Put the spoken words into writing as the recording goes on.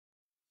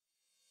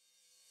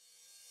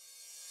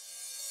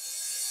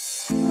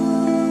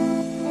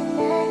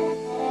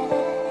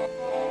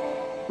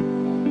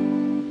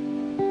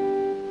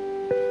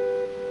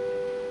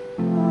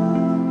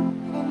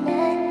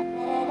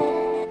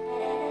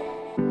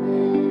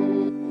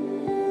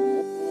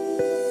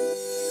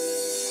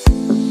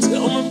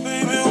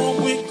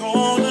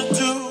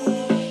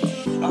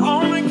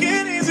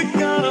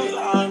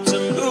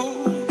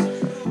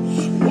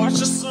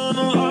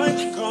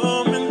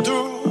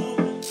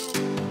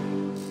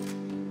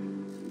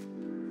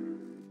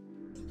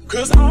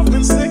'Cause I've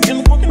been sick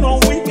and working all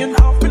week and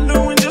I've been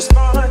doing just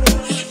fine.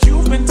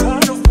 You've been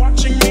tired of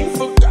watching me,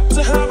 forgot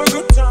to have a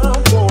good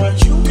time. Boy,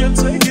 you can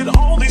take it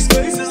all these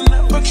places,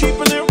 never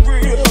keeping it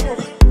real.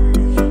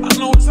 I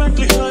know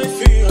exactly how you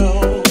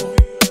feel.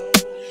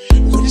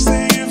 When you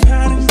say you've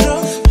had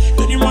enough,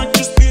 then you might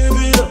just give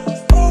it up.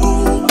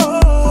 Oh,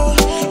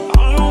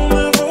 I'll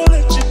never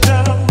let you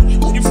down.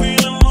 When you're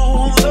feeling low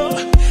on love,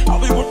 I'll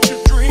be what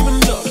you're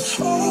dreaming of.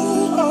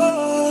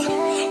 Oh,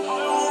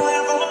 I'll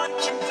never let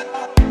you down.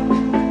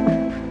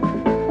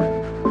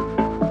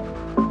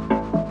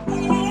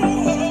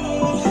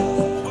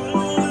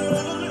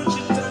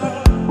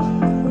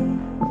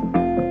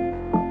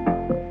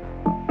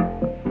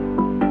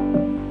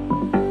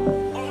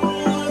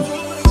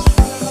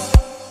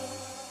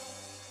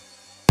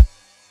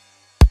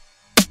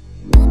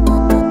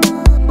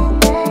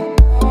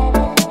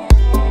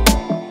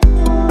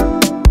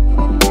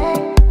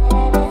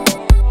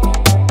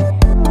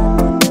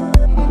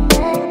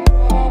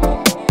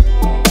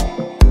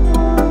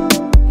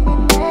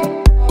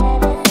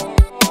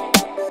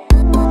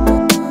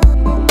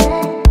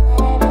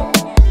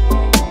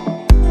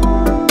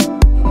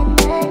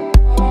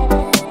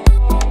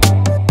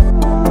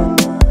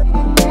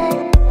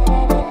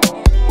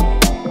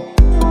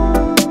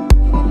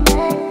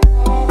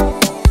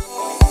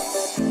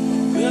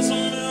 There's a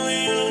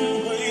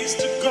million ways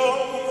to go.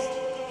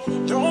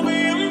 Don't be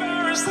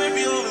embarrassed if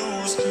you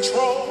lose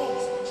control.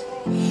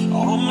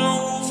 On the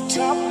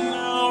rooftop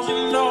now you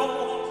know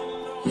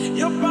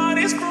your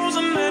body's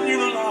frozen and you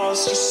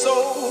lost your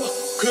soul.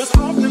 'Cause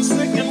I've been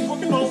sick